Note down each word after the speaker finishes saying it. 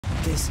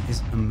This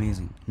is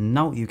amazing.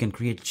 Now you can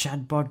create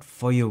chatbot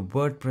for your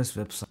WordPress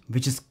website,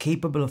 which is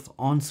capable of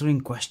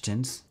answering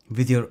questions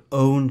with your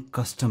own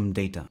custom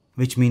data,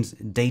 which means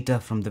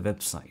data from the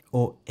website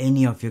or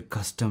any of your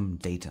custom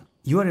data.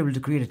 You are able to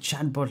create a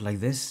chatbot like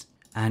this,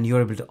 and you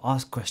are able to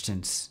ask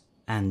questions,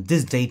 and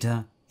this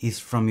data is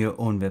from your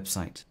own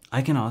website.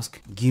 I can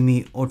ask, give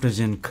me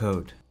AutoGen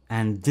code,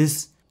 and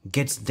this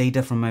gets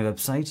data from my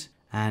website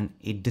and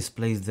it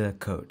displays the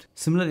code.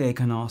 Similarly, I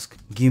can ask,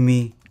 give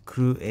me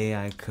Crew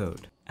AI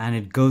code, and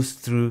it goes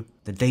through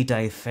the data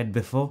I fed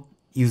before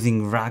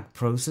using RAG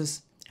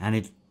process, and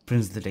it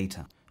prints the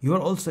data. You are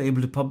also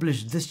able to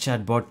publish this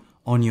chatbot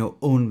on your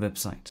own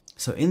website.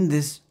 So in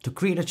this, to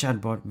create a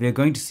chatbot, we are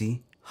going to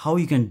see how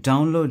you can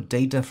download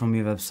data from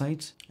your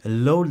website,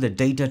 load the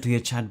data to your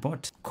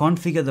chatbot,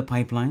 configure the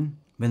pipeline.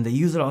 When the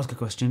user asks a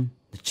question,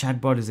 the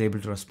chatbot is able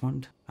to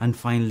respond, and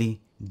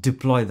finally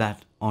deploy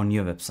that on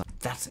your website.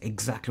 That's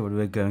exactly what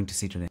we're going to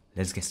see today.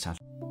 Let's get started.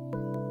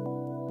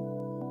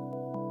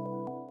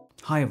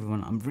 Hi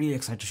everyone, I'm really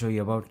excited to show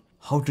you about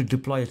how to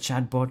deploy a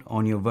chatbot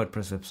on your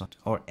WordPress website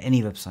or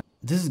any website.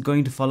 This is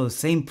going to follow the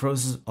same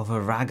process of a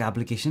RAG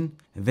application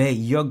where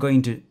you're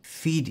going to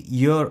feed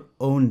your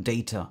own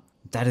data,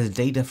 that is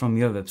data from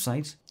your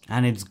website,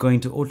 and it's going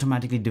to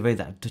automatically divide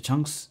that to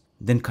chunks,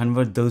 then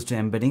convert those to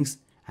embeddings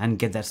and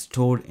get that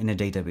stored in a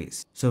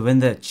database. So when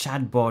the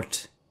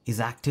chatbot is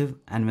active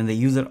and when the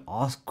user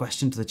asks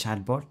questions to the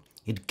chatbot,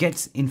 it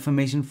gets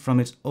information from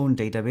its own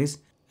database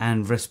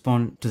and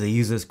respond to the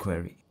user's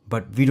query.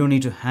 But we don't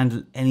need to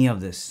handle any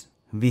of this.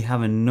 We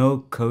have a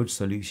no-code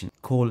solution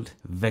called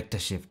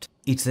VectorShift.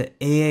 It's an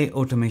AI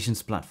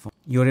automations platform.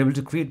 You're able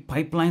to create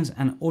pipelines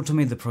and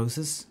automate the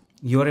process.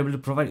 You're able to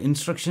provide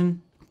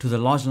instruction to the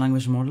large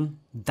language model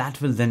that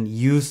will then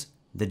use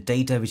the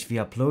data which we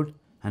upload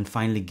and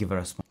finally give a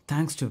response.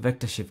 Thanks to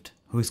VectorShift,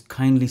 who is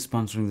kindly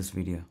sponsoring this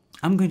video.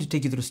 I'm going to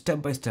take you through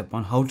step by step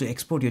on how to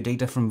export your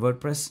data from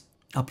WordPress,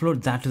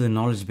 upload that to the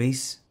knowledge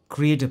base,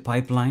 create a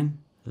pipeline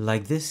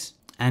like this,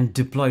 and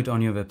deploy it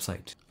on your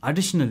website.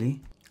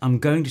 Additionally, I'm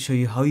going to show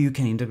you how you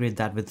can integrate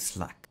that with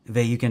Slack,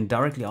 where you can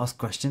directly ask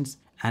questions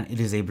and it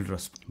is able to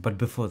respond. But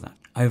before that,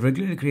 I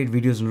regularly create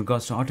videos in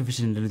regards to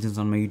artificial intelligence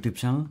on my YouTube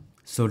channel,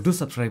 so do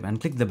subscribe and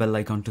click the bell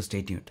icon to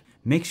stay tuned.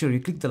 Make sure you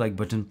click the like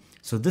button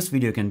so this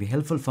video can be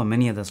helpful for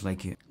many others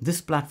like you.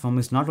 This platform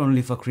is not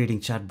only for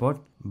creating chatbot,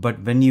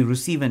 but when you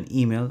receive an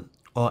email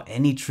or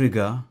any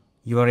trigger,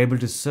 you are able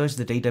to search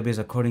the database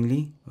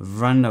accordingly,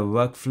 run a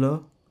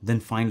workflow, then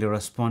finally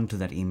respond to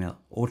that email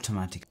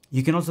automatically.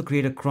 You can also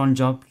create a cron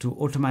job to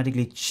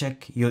automatically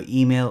check your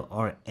email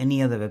or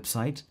any other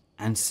website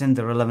and send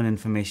the relevant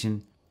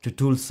information to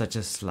tools such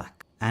as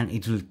Slack, and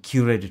it will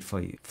curate it for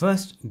you.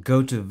 First,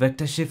 go to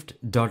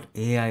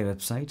VectorShift.ai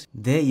website.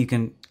 There you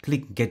can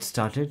click Get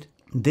Started.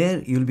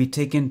 There you'll be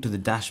taken to the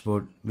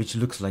dashboard, which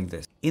looks like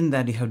this. In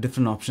that you have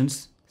different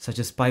options such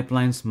as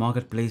pipelines,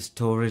 marketplace,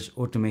 storage,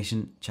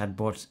 automation,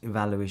 chatbots,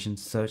 evaluation,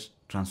 search,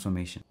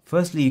 transformation.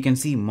 Firstly, you can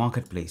see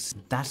marketplace.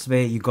 That's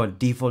where you got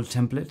default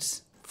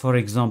templates. For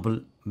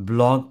example,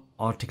 blog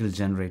article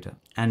generator,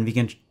 and we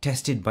can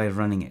test it by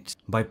running it.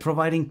 By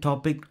providing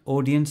topic,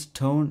 audience,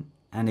 tone,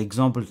 and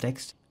example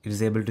text, it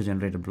is able to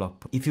generate a blog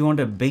post. If you want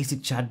a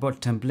basic chatbot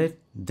template,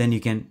 then you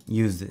can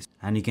use this,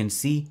 and you can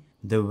see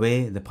the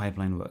way the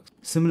pipeline works.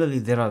 Similarly,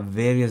 there are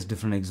various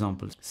different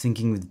examples: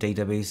 syncing with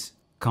database,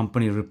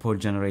 company report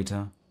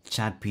generator,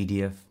 chat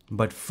PDF.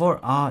 But for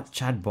our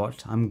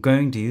chatbot, I'm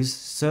going to use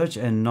search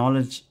a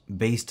knowledge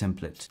base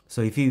template.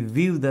 So if you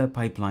view the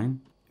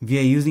pipeline, we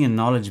are using a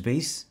knowledge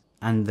base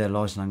and the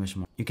large language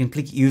model. You can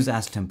click use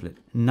as template.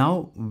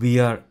 Now we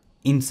are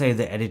inside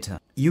the editor.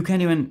 You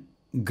can even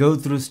go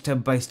through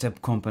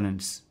step-by-step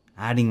components,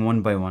 adding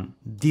one by one.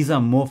 These are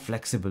more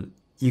flexible.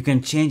 You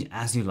can change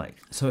as you like.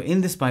 So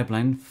in this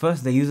pipeline,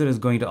 first the user is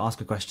going to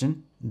ask a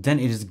question, then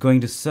it is going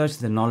to search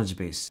the knowledge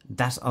base.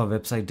 That's our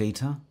website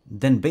data.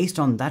 Then based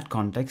on that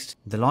context,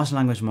 the large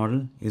language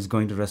model is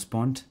going to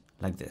respond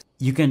like this.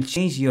 You can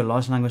change your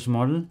large language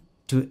model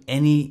to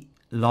any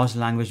large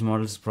language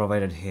models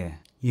provided here.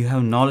 You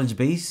have knowledge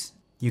base.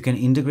 You can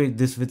integrate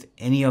this with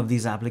any of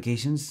these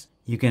applications.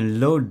 You can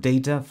load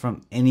data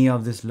from any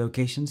of these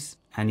locations,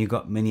 and you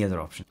got many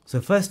other options.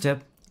 So first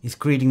step is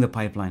creating the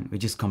pipeline,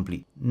 which is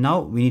complete.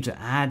 Now we need to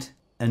add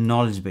a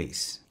knowledge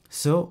base.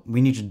 So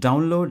we need to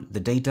download the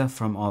data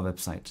from our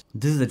website.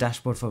 This is the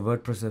dashboard for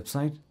WordPress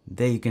website.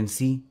 There you can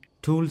see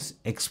tools,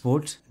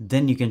 export.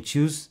 Then you can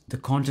choose the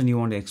content you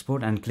want to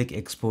export and click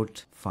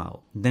export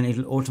file. Then it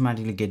will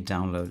automatically get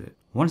downloaded.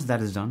 Once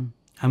that is done,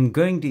 I'm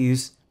going to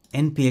use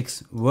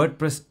npx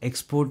WordPress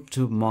export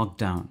to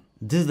markdown.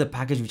 This is the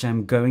package which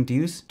I'm going to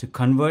use to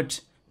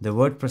convert the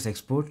WordPress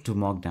export to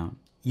markdown.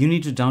 You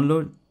need to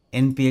download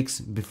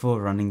npx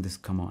before running this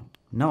command.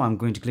 Now I'm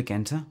going to click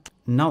enter.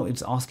 Now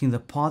it's asking the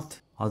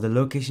path or the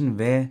location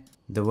where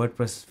the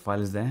WordPress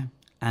file is there,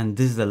 and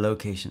this is the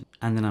location,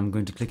 and then I'm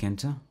going to click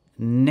enter.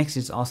 Next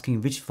it's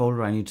asking which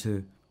folder I need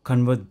to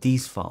convert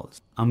these files.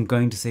 I'm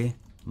going to say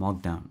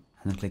markdown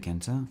and then click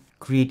enter.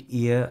 Create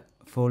year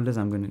folders,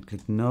 I'm going to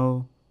click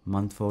no.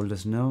 Month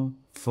folders no.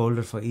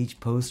 Folder for each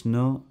post,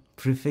 no.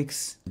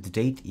 Prefix, the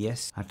date,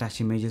 yes.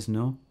 Attach images,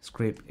 no.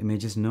 Scrape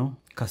images, no.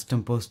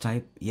 Custom post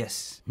type,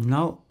 yes.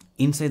 Now,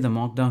 inside the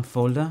markdown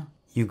folder,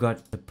 you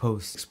got the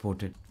post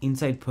exported.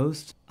 Inside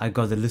post, I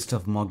got the list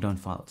of markdown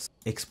files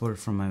exported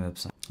from my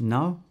website.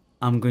 Now,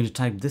 I'm going to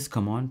type this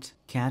command,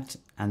 cat,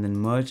 and then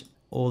merge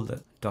all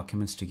the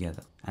documents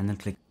together. And then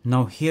click.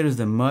 Now, here is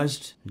the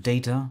merged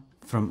data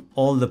from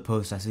all the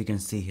posts. As you can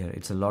see here,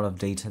 it's a lot of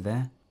data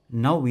there.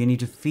 Now, we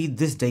need to feed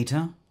this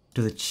data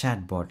to the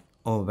chatbot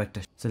or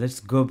VectorShift. So let's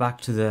go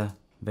back to the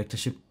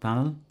VectorShift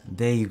panel.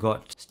 There you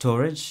got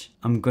storage.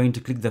 I'm going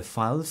to click the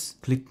files,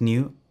 click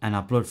new and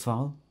upload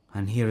file.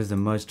 And here is the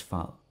merged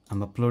file.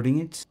 I'm uploading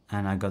it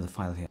and I got the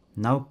file here.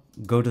 Now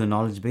go to the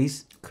knowledge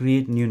base,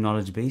 create new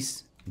knowledge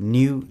base,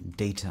 new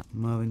data,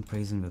 Mervyn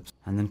Praisen website,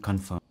 and then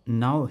confirm.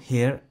 Now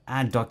here,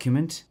 add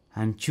document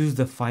and choose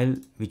the file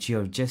which you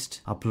have just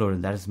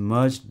uploaded, that is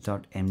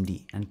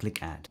merged.md, and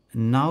click add.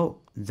 Now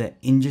the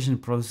ingestion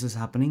process is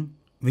happening,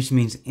 which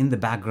means in the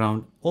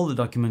background, all the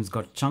documents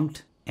got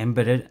chunked,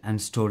 embedded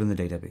and stored in the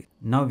database.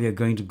 Now we are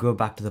going to go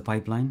back to the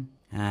pipeline,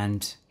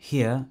 and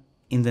here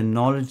in the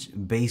knowledge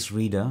base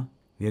reader,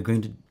 we are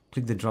going to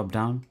click the drop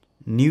down.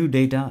 New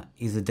data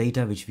is the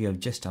data which we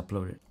have just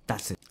uploaded.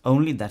 That's it.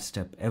 Only that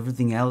step.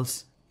 Everything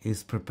else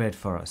is prepared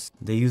for us.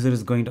 The user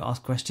is going to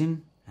ask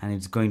question and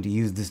it's going to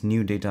use this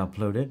new data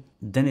uploaded.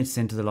 Then it's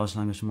sent to the large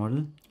language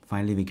model.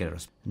 Finally, we get a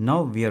response.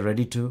 Now we are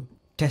ready to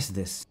test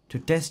this. To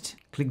test,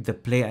 click the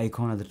play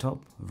icon at the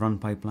top, run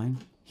pipeline.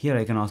 Here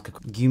I can ask,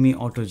 give me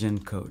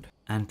autogen code,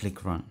 and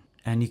click run.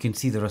 And you can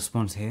see the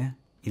response here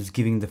is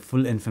giving the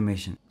full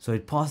information. So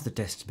it passed the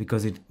test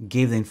because it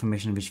gave the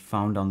information which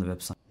found on the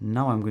website.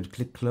 Now I'm going to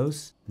click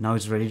close. Now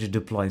it's ready to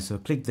deploy. So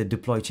click the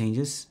deploy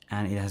changes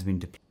and it has been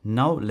deployed.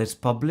 Now let's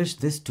publish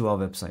this to our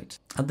website.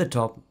 At the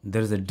top,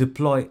 there is a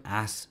deploy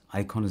as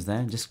icon is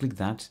there. Just click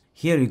that.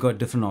 Here you got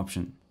different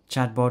option.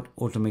 Chatbot,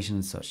 automation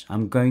and search.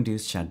 I'm going to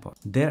use chatbot.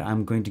 There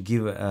I'm going to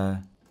give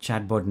a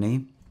chatbot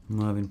name,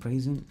 Mervyn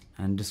Praisen,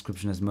 and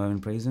description as Mervyn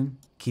Praisen,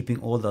 keeping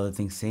all the other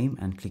things same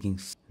and clicking.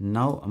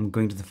 Now I'm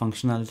going to the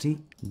functionality.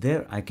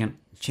 There I can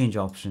change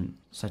option,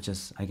 such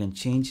as I can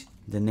change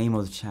the name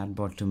of the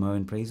chatbot to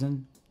Mervyn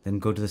Praisen, then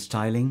go to the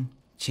styling,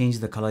 change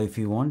the color if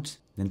you want,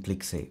 then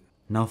click save.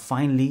 Now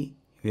finally,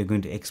 we are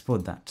going to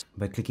export that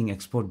by clicking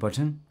export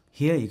button.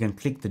 Here you can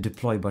click the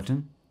deploy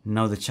button.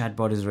 Now the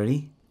chatbot is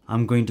ready.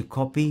 I'm going to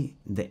copy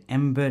the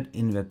embed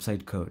in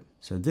website code.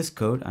 So this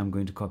code, I'm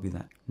going to copy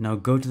that. Now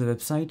go to the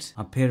website,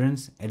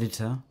 appearance,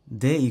 editor.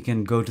 There you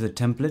can go to the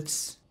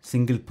templates,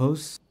 single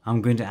post.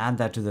 I'm going to add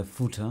that to the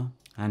footer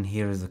and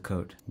here is the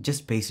code.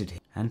 Just paste it here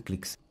and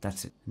click.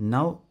 That's it.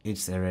 Now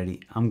it's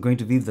ready. I'm going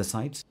to view the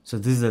site. So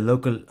this is a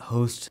local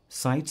host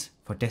site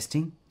for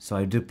testing. So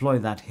I deploy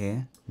that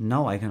here.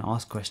 Now I can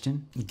ask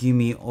question, give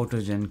me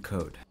autogen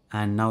code.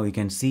 And now you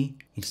can see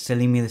it's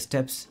telling me the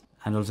steps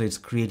and also it's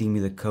creating me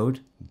the code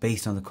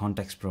based on the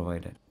context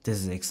provided. This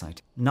is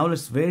exciting. Now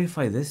let's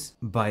verify this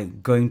by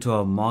going to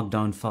our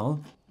markdown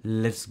file.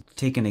 Let's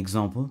take an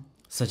example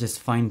such as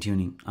fine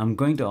tuning. I'm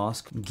going to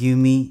ask, give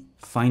me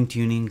fine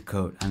tuning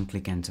code and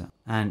click enter.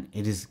 And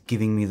it is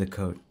giving me the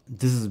code.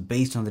 This is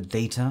based on the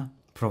data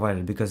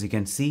provided because you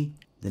can see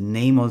the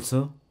name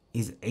also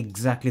is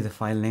exactly the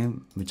file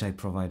name which I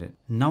provided.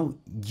 Now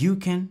you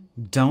can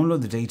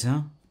download the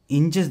data,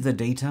 ingest the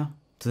data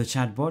to the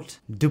chatbot,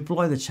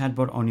 deploy the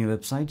chatbot on your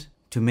website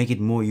to make it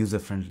more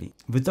user-friendly.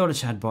 Without a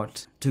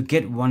chatbot, to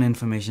get one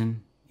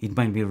information, it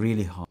might be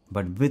really hard.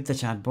 But with the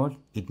chatbot,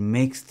 it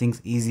makes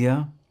things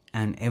easier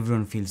and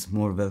everyone feels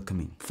more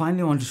welcoming.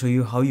 Finally, I want to show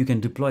you how you can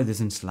deploy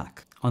this in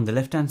Slack. On the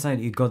left-hand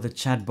side, you got the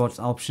chatbots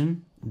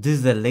option. This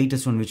is the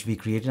latest one which we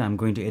created. I'm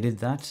going to edit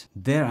that.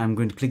 There, I'm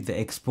going to click the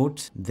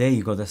export. There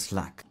you got the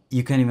Slack.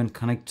 You can even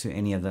connect to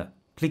any other.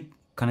 Click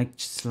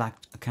connect Slack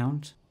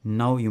account.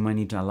 Now you might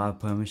need to allow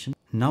permission.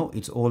 Now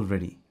it's all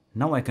ready.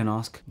 Now I can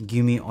ask,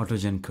 give me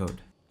autogen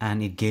code.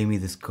 And it gave me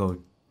this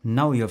code.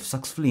 Now you have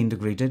successfully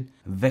integrated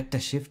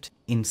VectorShift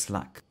in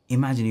Slack.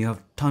 Imagine you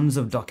have tons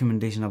of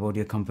documentation about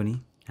your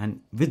company.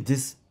 And with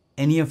this,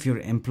 any of your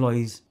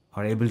employees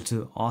are able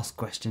to ask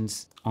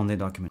questions on their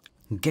document.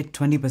 Get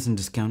 20%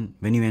 discount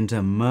when you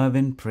enter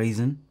Mervyn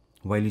Praisen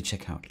while you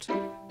check out.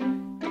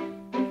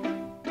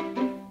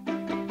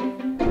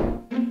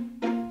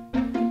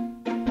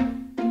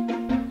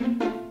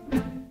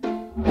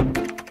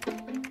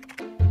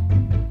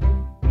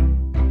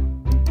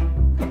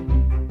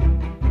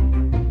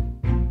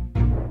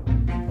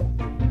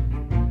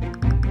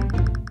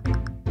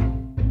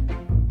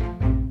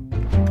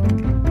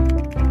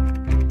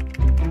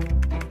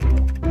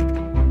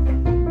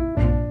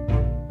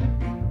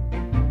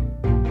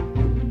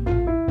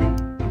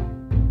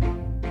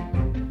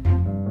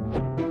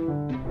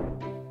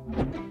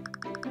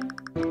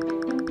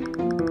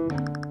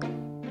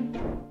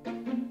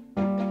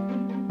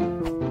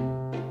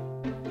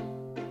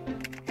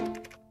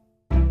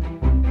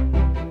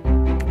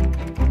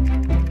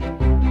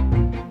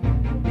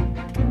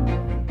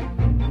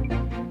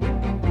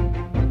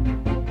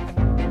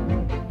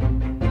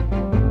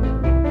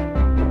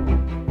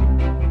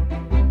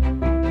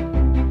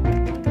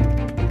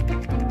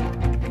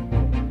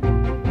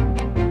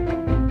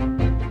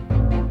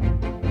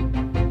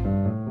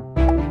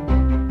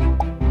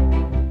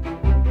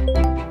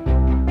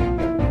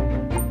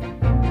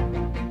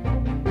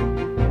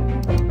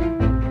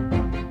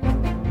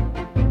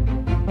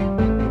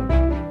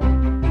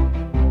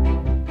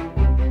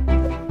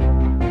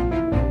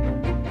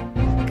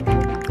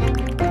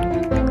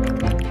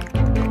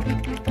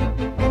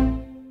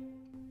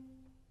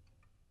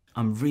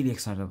 I'm really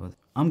excited about it.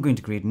 I'm going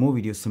to create more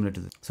videos similar to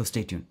this, so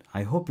stay tuned.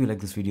 I hope you like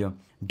this video.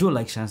 Do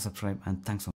like, share, subscribe, and thanks so much.